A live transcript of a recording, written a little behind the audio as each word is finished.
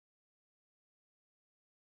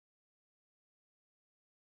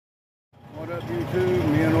What up,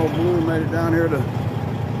 YouTube? Me and old Blue made it down here to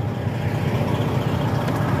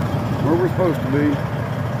where we're supposed to be.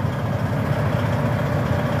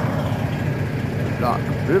 Dock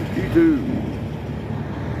 52.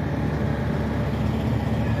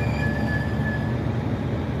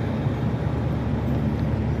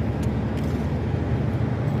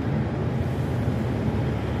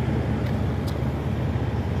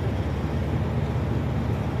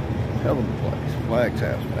 Hell of a place. Flags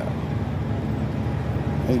House now.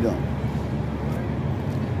 How you doing?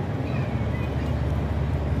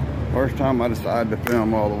 First time I decided to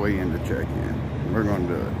film all the way in to check in. We're gonna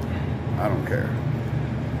do it. I don't care.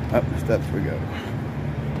 Up the steps we go.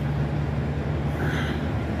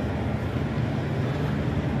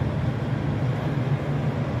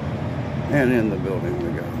 And in the building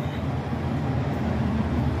we go.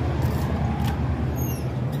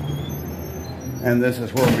 And this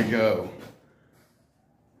is where we go.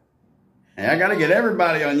 And I gotta get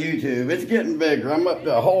everybody on YouTube. It's getting bigger. I'm up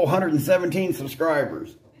to a whole 117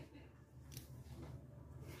 subscribers.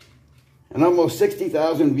 And almost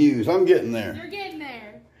 60,000 views. I'm getting there. You're getting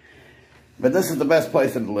there. But this is the best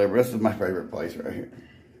place to deliver. This is my favorite place right here.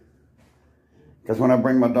 Because when I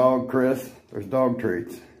bring my dog, Chris, there's dog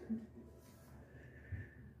treats.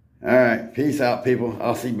 All right, peace out, people.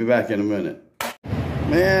 I'll see you back in a minute.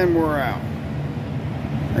 Man, we're out.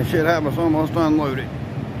 They should have us almost unloaded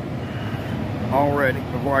already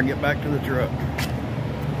before I get back to the truck.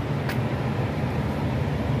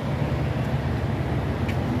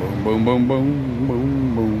 Boom, boom, boom, boom,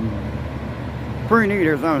 boom, boom. Pretty neat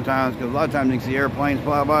here sometimes, because a lot of times you can see airplanes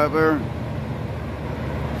fly by up there.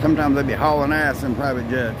 Sometimes they be hauling ass in private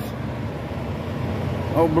jets.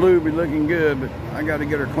 Old Blue be looking good, but I got to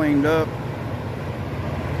get her cleaned up.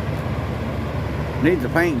 Needs a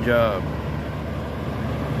paint job.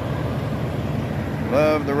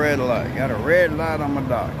 Love the red light. Got a red light on my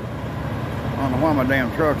dock. I don't know why my damn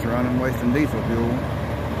truck's running, wasting diesel fuel.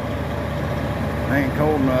 It ain't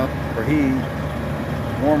cold enough for heat,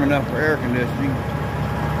 warm enough for air conditioning.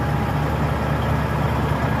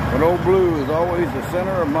 But old Blue is always the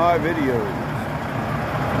center of my videos.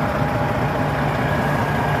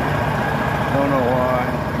 Don't know why.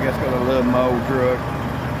 I guess because I love my old truck.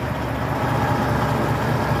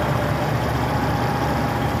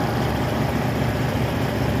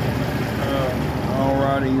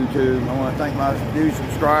 YouTube. I want to thank my new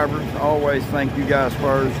subscribers. Always thank you guys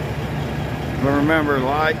first. But remember,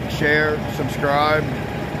 like, share, subscribe.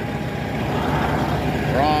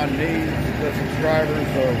 Ron needs the subscribers,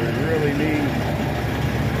 so we really need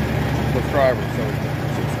subscribers. So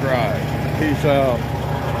subscribe. Peace out.